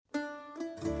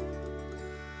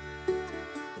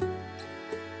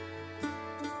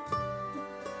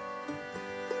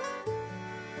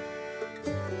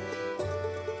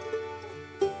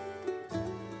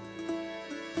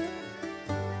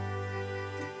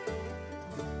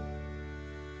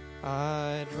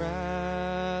I'd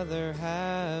rather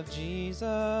have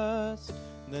Jesus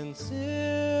than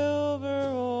silver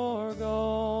or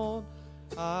gold.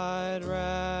 I'd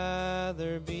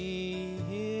rather be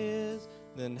His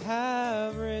than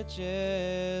have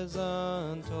riches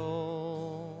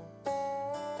untold.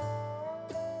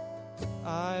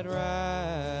 I'd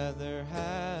rather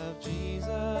have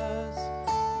Jesus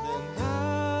than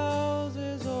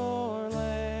houses or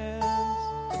lands.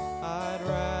 I'd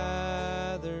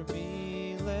rather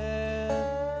be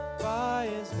led by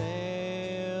His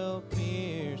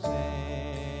nail-pierced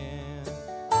hand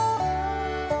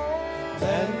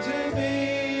than to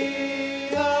be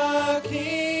the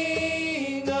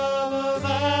king of a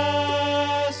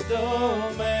vast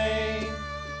domain,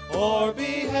 or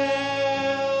be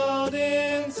held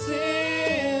in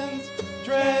sin's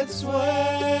dread sway.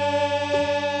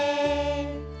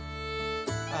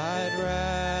 I'd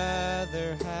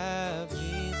rather have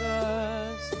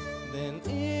Jesus than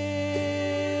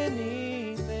anything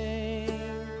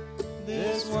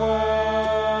this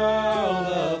world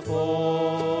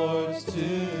affords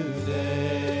today.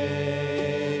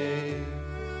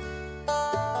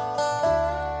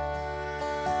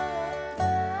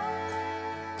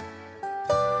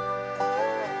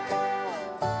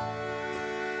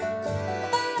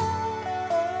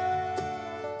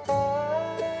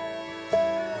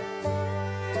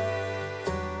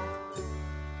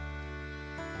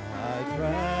 I'd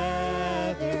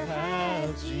rather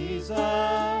have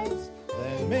Jesus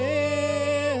than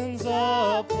men's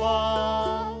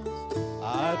applause.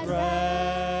 I'd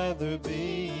rather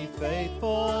be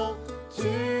faithful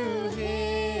to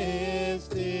His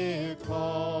dear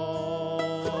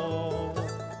call.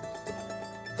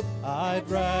 I'd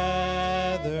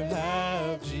rather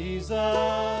have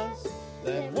Jesus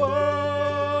than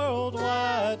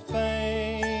worldwide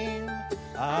fame.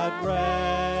 I'd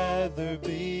rather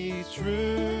be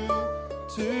true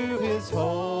to His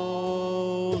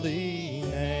holy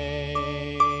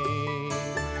name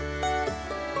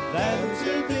than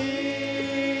to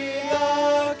be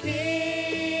the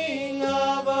king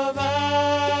of a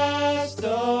vast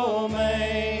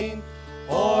domain,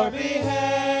 or be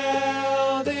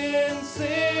held in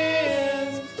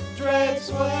sin's dread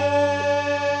sway.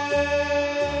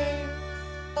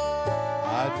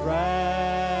 I'd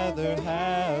rather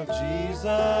have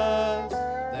Jesus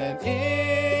than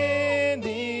anything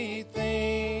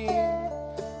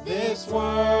this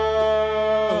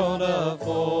world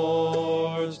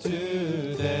affords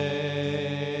today.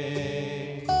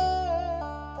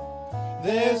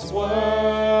 This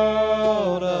world